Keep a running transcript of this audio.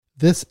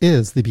This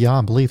is the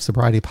Beyond Belief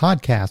Sobriety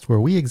podcast, where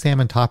we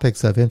examine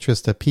topics of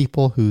interest to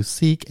people who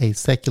seek a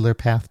secular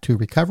path to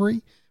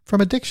recovery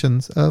from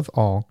addictions of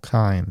all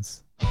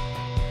kinds.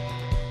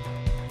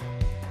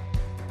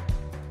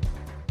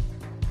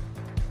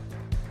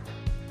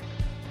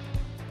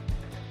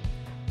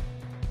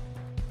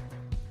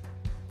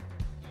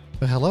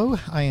 Hello,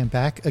 I am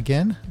back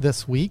again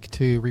this week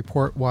to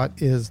report what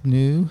is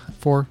new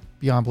for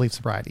Beyond Belief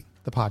Sobriety,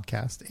 the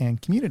podcast and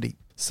community.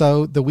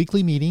 So the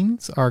weekly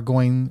meetings are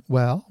going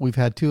well. We've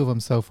had 2 of them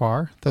so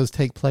far. Those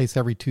take place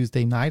every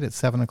Tuesday night at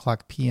 7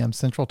 o'clock p.m.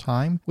 Central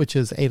Time, which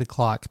is 8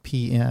 o'clock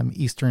p.m.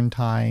 Eastern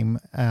Time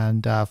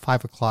and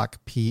 5 o'clock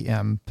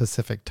p.m.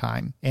 Pacific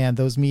Time. And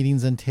those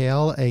meetings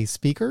entail a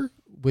speaker,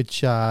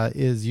 which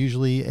is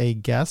usually a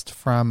guest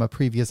from a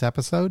previous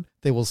episode.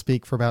 They will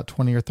speak for about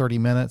 20 or 30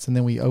 minutes, and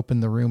then we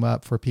open the room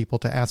up for people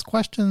to ask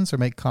questions or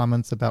make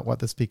comments about what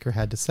the speaker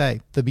had to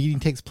say. The meeting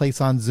takes place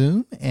on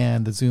Zoom,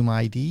 and the Zoom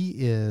ID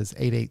is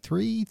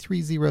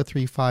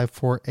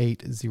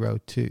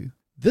 883-303-54802.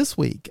 This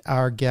week,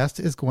 our guest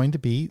is going to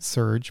be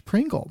Serge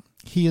Pringle.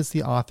 He is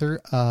the author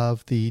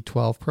of the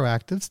 12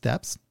 Proactive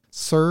Steps.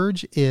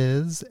 Serge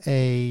is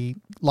a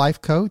life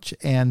coach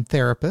and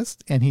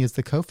therapist, and he is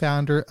the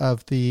co-founder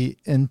of the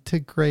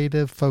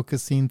Integrative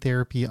Focusing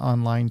Therapy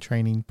online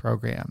training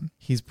program.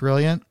 He's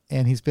brilliant,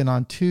 and he's been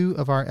on 2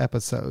 of our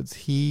episodes.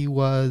 He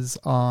was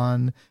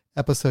on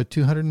episode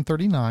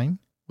 239,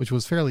 which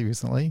was fairly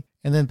recently,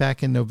 and then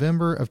back in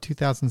November of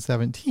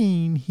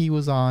 2017, he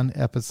was on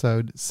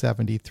episode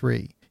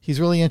 73. He's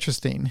really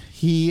interesting.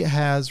 He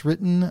has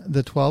written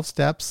the 12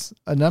 steps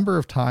a number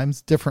of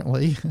times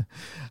differently,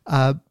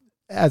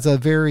 as a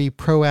very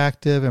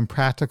proactive and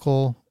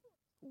practical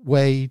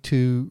way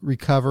to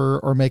recover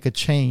or make a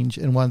change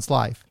in one's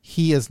life.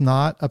 He is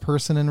not a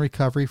person in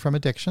recovery from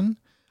addiction,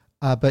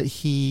 but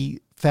he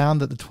found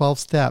that the 12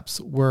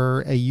 steps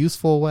were a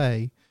useful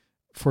way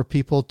for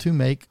people to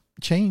make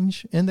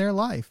change in their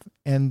life.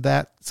 And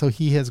so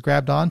he has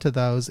grabbed onto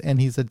those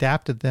and he's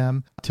adapted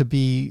them to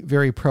be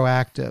very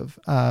proactive,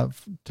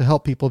 to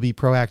help people be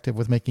proactive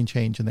with making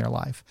change in their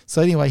life.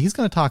 So anyway, he's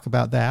going to talk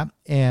about that,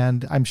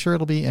 and I'm sure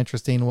it'll be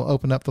interesting. We'll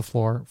open up the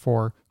floor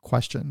for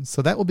questions.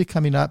 So that will be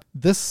coming up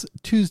this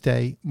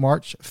Tuesday,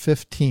 March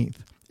 15th.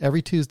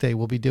 Every Tuesday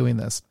we'll be doing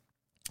this.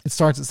 It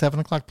starts at 7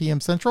 o'clock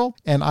p.m. Central,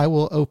 and I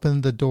will open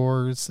the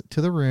doors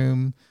to the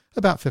room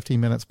about 15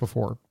 minutes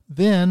before.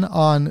 Then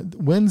on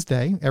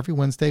Wednesday, every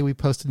Wednesday, we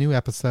post a new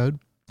episode.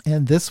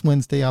 And this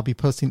Wednesday, I'll be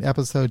posting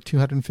episode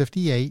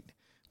 258,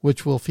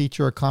 which will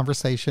feature a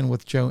conversation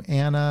with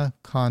Joanna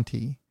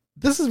Conti.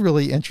 This is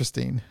really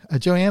interesting.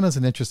 Joanna's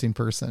an interesting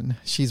person.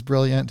 She's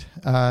brilliant.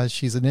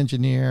 She's an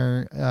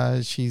engineer.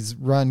 She's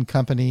run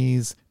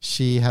companies.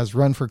 She has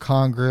run for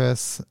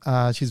Congress.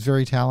 She's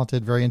very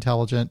talented, very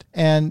intelligent.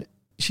 And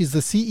she's the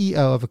CEO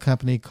of a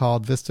company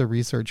called Vista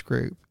Research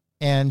Group.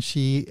 And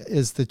she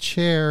is the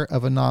chair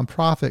of a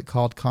nonprofit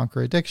called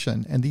Conquer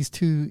Addiction. And these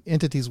 2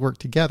 entities work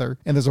together.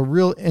 And there's a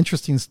real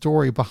interesting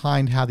story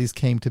behind how these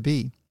came to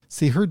be.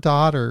 See, her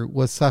daughter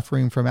was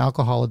suffering from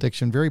alcohol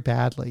addiction very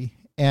badly,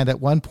 and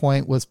at one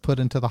point was put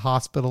into the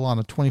hospital on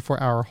a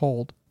 24-hour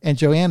hold. And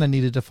Joanna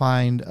needed to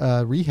find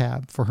a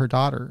rehab for her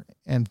daughter,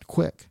 and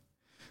quick.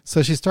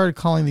 So she started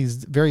calling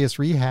these various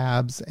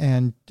rehabs,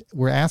 and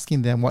we're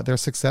asking them what their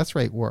success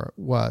rate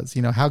was.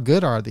 You know, how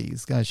good are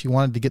these? She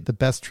wanted to get the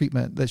best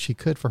treatment that she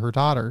could for her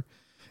daughter.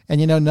 And,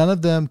 you know, none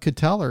of them could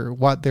tell her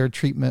what their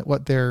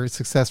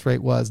success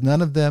rate was.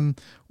 None of them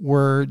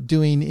were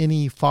doing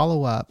any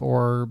follow-up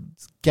or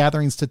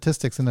gathering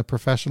statistics in a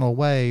professional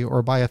way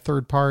or by a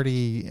third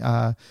party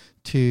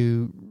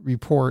to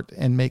report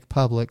and make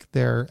public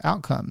their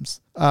outcomes.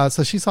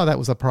 So she saw that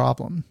was a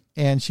problem.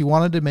 And she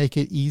wanted to make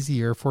it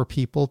easier for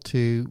people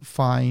to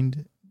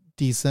find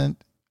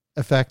decent,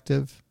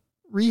 effective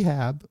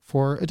rehab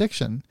for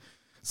addiction.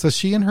 So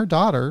she and her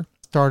daughter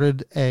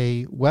started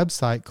a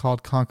website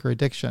called Conquer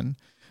Addiction.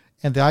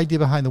 And the idea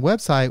behind the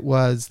website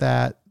was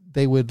that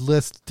they would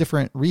list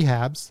different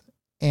rehabs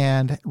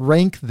and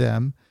rank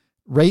them,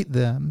 rate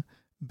them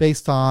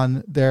based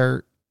on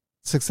their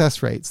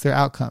success rates, their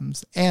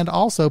outcomes, and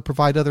also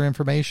provide other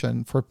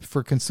information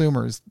for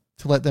consumers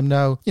to let them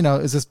know, you know,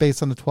 is this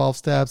based on the 12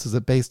 steps? Is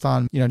it based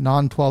on, you know,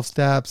 non-12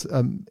 steps?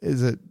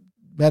 Is it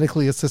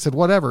medically assisted?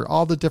 Whatever.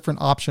 All the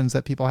different options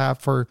that people have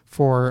for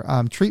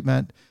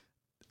treatment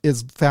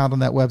is found on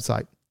that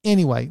website.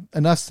 Anyway,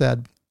 enough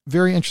said.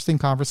 Very interesting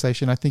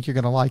conversation. I think you're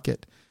going to like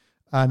it.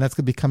 And that's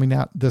going to be coming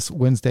out this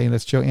Wednesday, and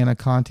it's Joanna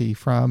Conti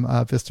from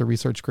Vista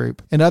Research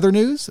Group. In other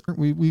news,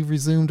 we've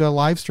resumed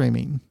live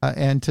streaming.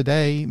 And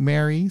today,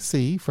 Mary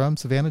C. from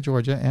Savannah,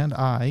 Georgia, and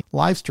I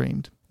live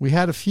streamed. We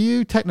had a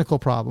few technical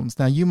problems.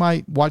 Now, you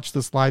might watch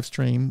this live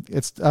stream.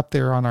 It's up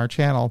there on our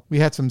channel. We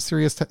had some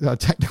serious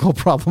technical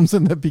problems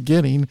in the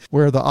beginning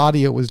where the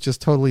audio was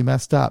just totally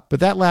messed up. But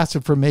that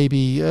lasted for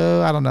maybe,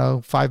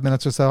 5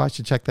 minutes or so. I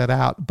should check that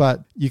out.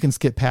 But you can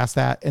skip past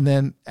that. And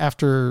then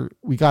after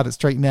we got it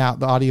straightened out,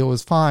 the audio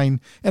was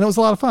fine. And it was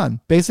a lot of fun.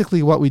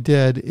 Basically, what we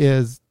did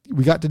is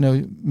we got to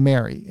know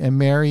Mary, and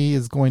Mary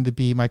is going to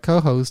be my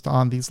co-host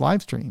on these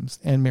live streams.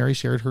 And Mary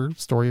shared her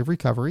story of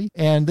recovery,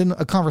 and then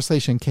a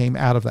conversation came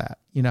out of that.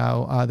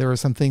 There were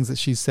some things that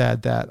she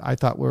said that I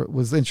thought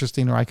was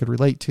interesting or I could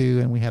relate to,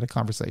 and we had a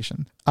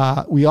conversation.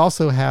 We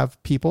also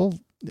have people.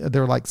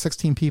 There were like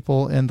 16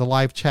 people in the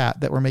live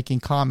chat that were making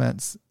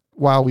comments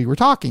while we were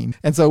talking.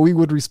 And so we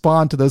would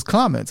respond to those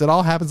comments. It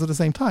all happens at the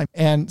same time.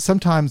 And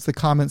sometimes the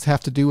comments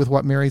have to do with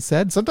what Mary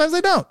said. Sometimes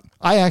they don't.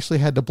 I actually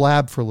had to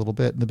blab for a little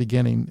bit in the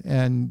beginning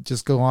and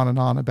just go on and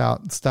on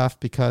about stuff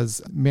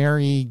because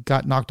Mary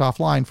got knocked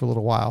offline for a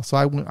little while.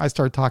 So I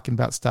started talking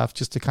about stuff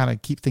just to kind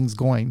of keep things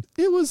going.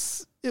 It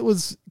was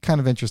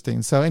kind of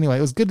interesting. So anyway,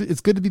 it was good.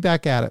 It's good to be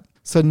back at it.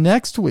 So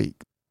next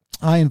week,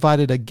 I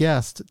invited a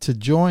guest to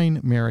join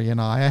Mary and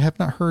I. I have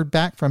not heard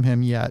back from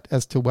him yet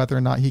as to whether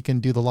or not he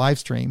can do the live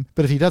stream.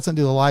 But if he doesn't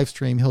do the live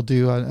stream, he'll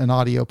do an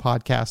audio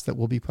podcast that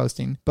we'll be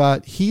posting.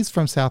 But he's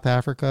from South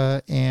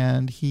Africa,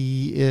 and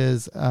he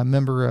is a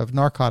member of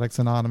Narcotics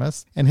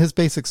Anonymous. And his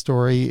basic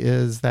story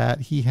is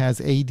that he has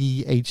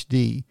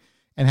ADHD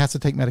and has to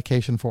take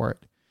medication for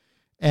it.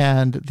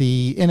 And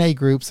the NA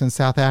groups in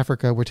South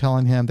Africa were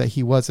telling him that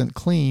he wasn't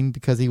clean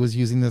because he was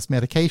using this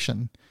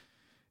medication.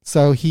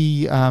 So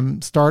he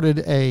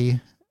started a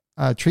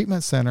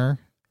treatment center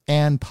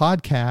and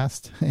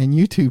podcast and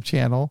YouTube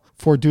channel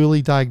for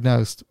dually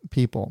diagnosed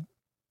people.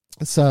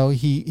 So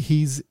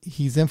he's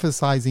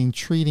emphasizing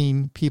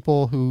treating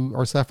people who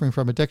are suffering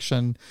from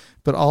addiction,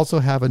 but also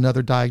have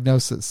another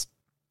diagnosis,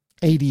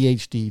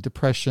 ADHD,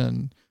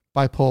 depression,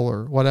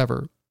 bipolar,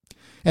 whatever.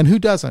 And who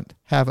doesn't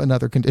have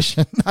another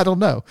condition? I don't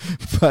know,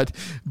 but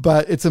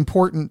it's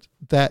important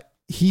that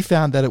he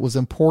found that it was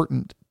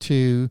important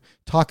to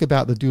talk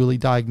about the dually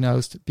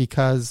diagnosed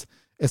because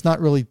it's not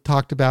really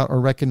talked about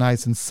or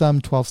recognized in some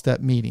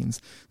 12-step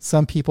meetings.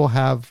 Some people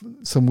have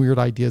some weird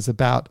ideas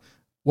about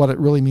what it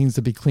really means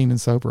to be clean and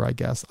sober, I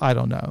guess. I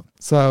don't know.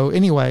 So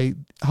anyway,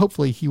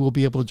 hopefully he will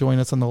be able to join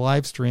us on the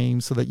live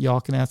stream so that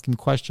y'all can ask him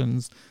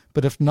questions.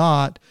 But if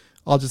not,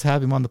 I'll just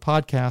have him on the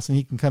podcast and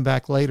he can come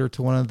back later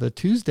to one of the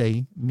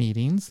Tuesday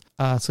meetings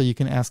so you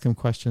can ask him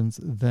questions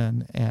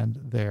then and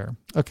there.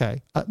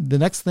 Okay. The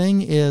next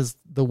thing is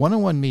the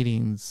one-on-one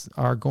meetings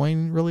are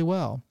going really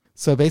well.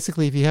 So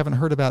basically, if you haven't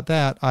heard about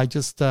that, I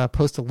just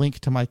post a link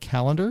to my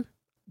calendar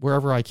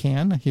wherever I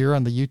can, here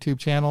on the YouTube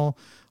channel,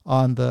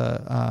 on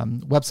the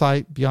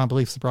website,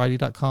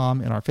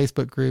 beyondbeliefsobriety.com, in our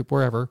Facebook group,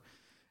 wherever.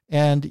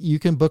 And you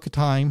can book a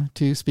time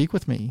to speak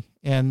with me.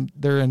 And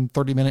they're in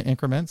 30-minute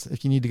increments.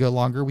 If you need to go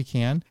longer, we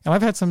can. And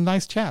I've had some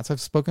nice chats. I've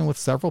spoken with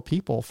several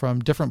people from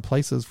different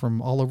places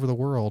from all over the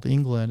world,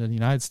 England and the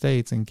United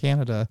States and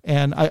Canada.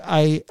 And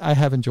I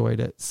have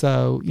enjoyed it.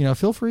 So,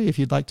 feel free if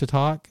you'd like to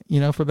talk,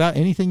 for about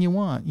anything you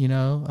want,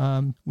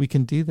 we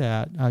can do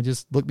that.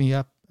 Just look me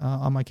up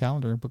on my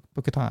calendar,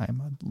 book a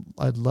time.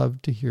 I'd love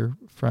to hear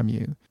from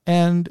you.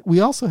 And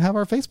we also have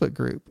our Facebook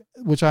group,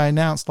 which I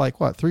announced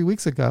 3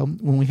 weeks ago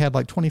when we had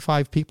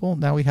 25 people.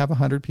 Now we have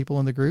 100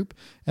 people in the group.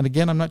 And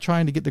again, I'm not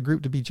trying to get the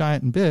group to be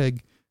giant and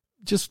big,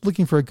 just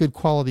looking for a good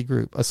quality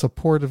group, a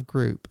supportive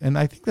group. And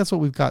I think that's what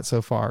we've got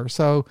so far.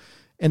 So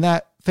in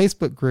that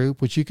Facebook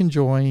group, which you can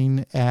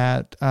join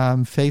at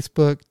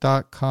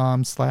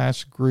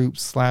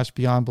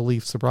facebook.com/groups/Beyond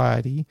Belief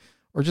Sobriety,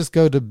 or just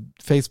go to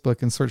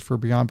Facebook and search for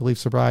Beyond Belief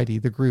Sobriety,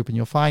 the group, and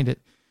you'll find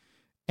it.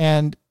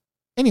 And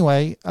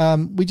anyway,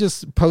 we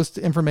just post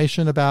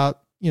information about,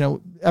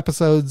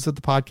 episodes of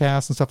the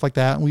podcast and stuff like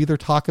that. And we either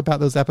talk about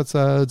those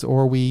episodes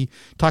or we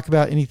talk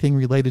about anything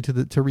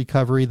related to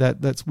recovery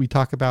that's we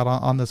talk about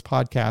on this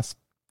podcast.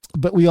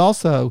 But we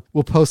also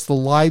will post the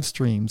live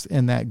streams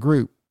in that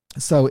group.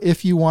 So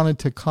if you wanted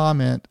to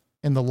comment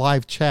in the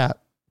live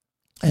chat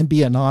and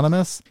be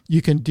anonymous,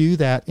 you can do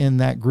that in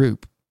that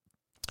group.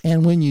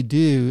 And when you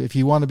do, if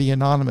you want to be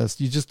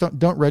anonymous, you just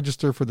don't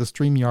register for the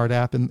StreamYard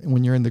app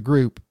when you're in the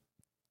group.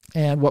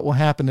 And what will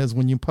happen is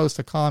when you post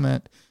a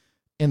comment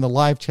in the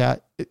live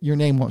chat, your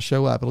name won't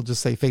show up. It'll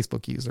just say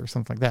Facebook user or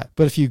something like that.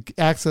 But if you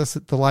access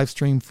the live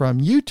stream from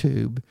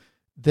YouTube,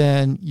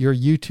 then your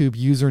YouTube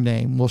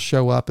username will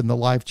show up in the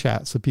live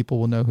chat so people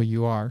will know who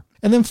you are.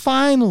 And then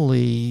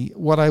finally,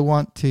 what I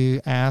want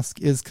to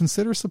ask is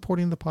consider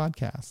supporting the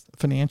podcast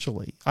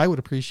financially. I would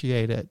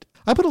appreciate it.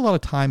 I put a lot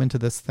of time into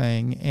this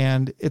thing,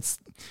 and it's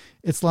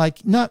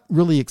not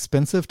really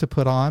expensive to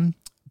put on,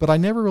 but I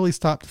never really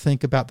stopped to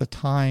think about the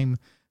time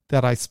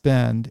that I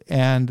spend,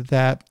 and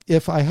that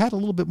if I had a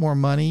little bit more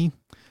money,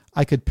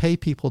 I could pay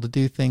people to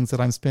do things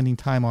that I'm spending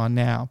time on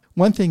now.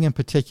 One thing in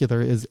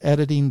particular is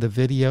editing the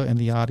video and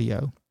the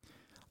audio.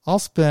 I'll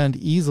spend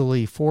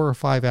easily 4 or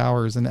 5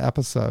 hours an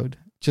episode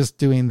just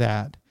doing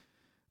that.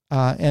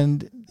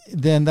 And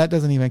then that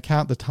doesn't even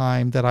count the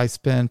time that I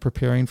spend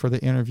preparing for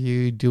the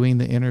interview, doing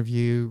the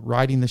interview,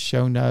 writing the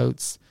show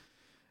notes.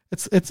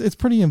 It's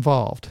pretty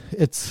involved.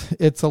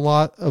 It's a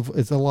lot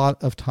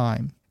of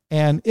time.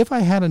 And if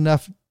I had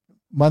enough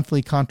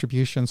monthly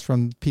contributions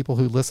from people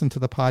who listen to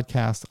the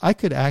podcast, I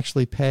could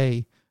actually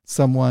pay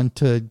someone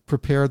to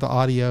prepare the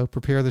audio,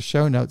 prepare the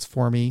show notes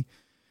for me.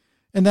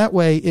 And that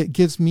way it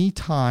gives me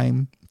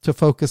time to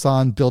focus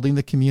on building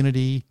the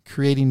community,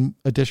 creating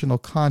additional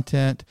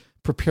content,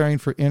 preparing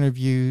for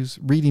interviews,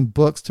 reading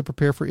books to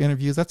prepare for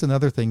interviews. That's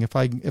another thing. If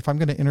I'm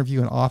going to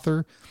interview an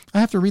author, I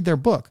have to read their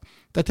book.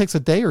 That takes a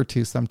day or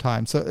two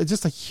sometimes. So it's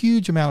just a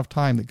huge amount of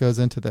time that goes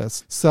into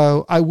this.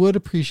 So I would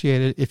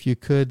appreciate it if you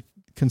could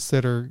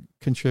consider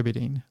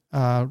contributing.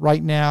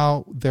 Right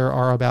now, there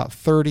are about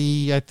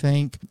 30, I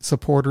think,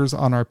 supporters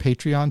on our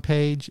Patreon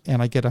page,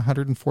 and I get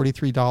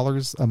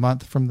 $143 a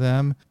month from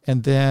them.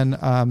 And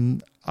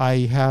then I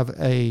have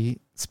a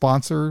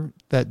sponsor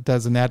that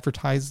does an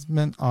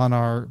advertisement on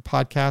our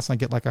podcast. And I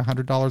get like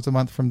 $100 a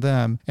month from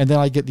them. And then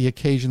I get the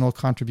occasional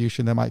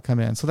contribution that might come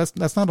in. So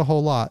that's not a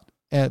whole lot.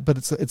 But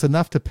it's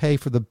enough to pay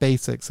for the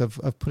basics of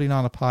putting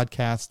on a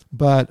podcast.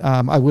 But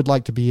I would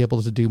like to be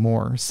able to do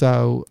more.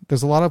 So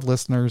there's a lot of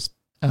listeners.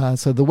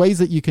 So the ways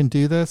that you can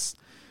do this,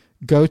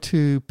 go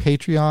to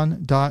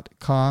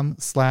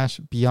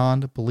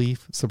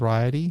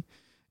patreon.com/beyondbeliefsobriety,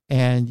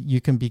 and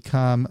you can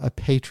become a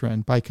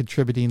patron by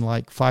contributing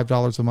like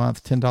 $5 a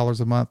month,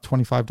 $10 a month,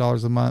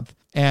 $25 a month.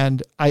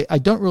 And I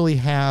don't really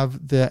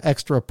have the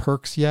extra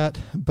perks yet,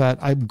 but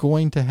I'm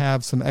going to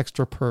have some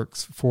extra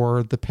perks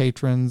for the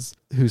patrons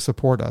who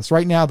support us.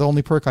 Right now, the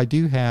only perk I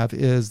do have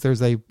is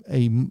there's a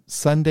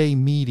Sunday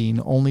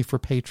meeting only for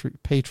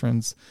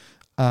patrons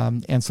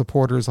and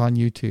supporters on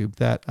YouTube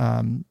that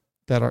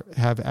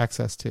have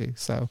access to.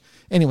 So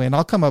anyway, and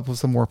I'll come up with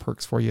some more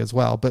perks for you as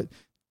well. But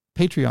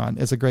Patreon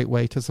is a great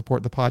way to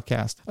support the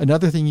podcast.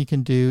 Another thing you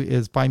can do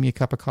is buy me a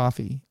cup of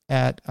coffee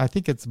at, I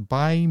think it's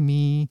Buy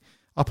Me.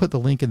 I'll put the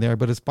link in there,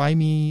 but it's Buy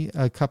Me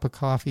a Coffee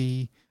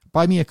 /Beyond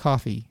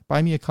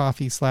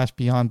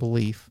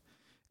Belief.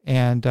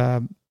 And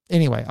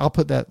anyway, I'll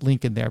put that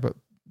link in there, but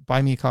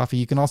buy me a coffee.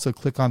 You can also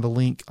click on the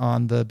link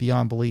on the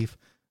Beyond Belief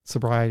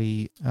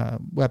Sobriety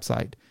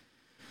website.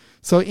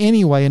 So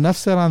anyway, enough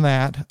said on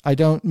that. I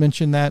don't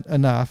mention that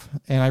enough,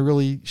 and I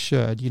really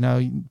should.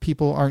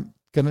 People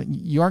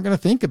you aren't gonna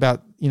think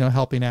about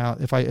helping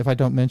out if I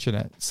don't mention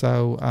it.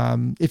 So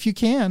if you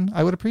can,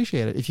 I would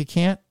appreciate it. If you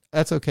can't,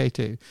 that's okay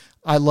too.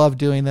 I love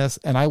doing this,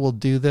 and I will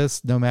do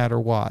this no matter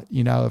what.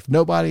 If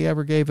nobody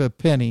ever gave a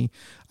penny,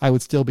 I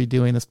would still be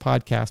doing this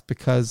podcast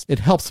because it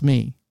helps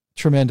me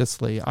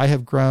tremendously. I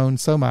have grown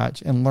so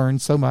much and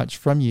learned so much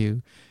from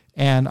you.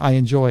 And I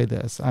enjoy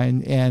this. I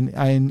am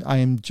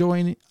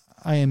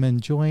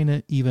enjoying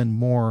it even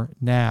more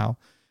now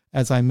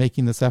as I'm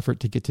making this effort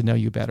to get to know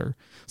you better.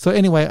 So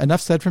anyway,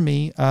 enough said from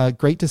me.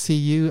 Great to see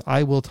you.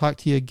 I will talk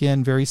to you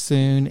again very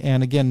soon.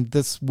 And again,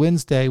 this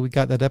Wednesday, we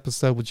got that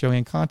episode with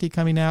Joanne Conti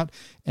coming out.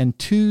 And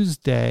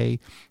Tuesday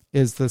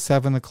is the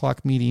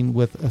 7:00 meeting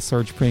with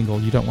Serge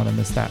Pringle. You don't want to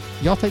miss that.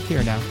 Y'all take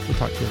care now. We'll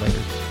talk to you later.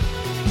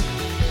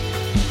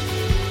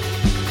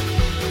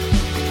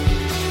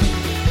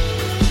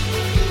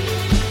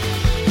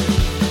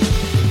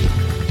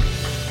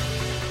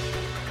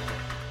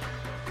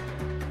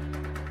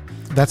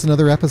 That's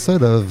another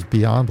episode of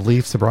Beyond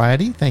Belief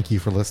Sobriety. Thank you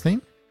for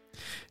listening.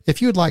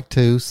 If you would like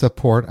to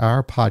support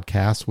our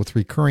podcast with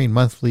recurring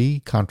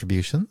monthly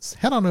contributions,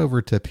 head on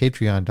over to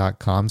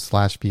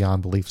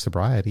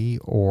patreon.com/beyondbeliefsobriety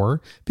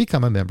or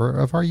become a member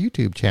of our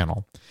YouTube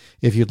channel.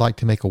 If you'd like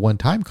to make a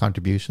one-time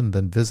contribution,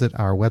 then visit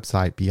our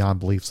website,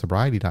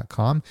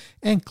 beyondbeliefsobriety.com,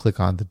 and click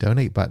on the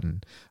donate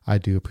button. I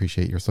do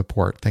appreciate your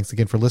support. Thanks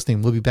again for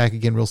listening. We'll be back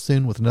again real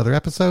soon with another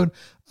episode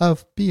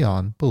of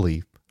Beyond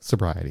Belief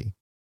Sobriety.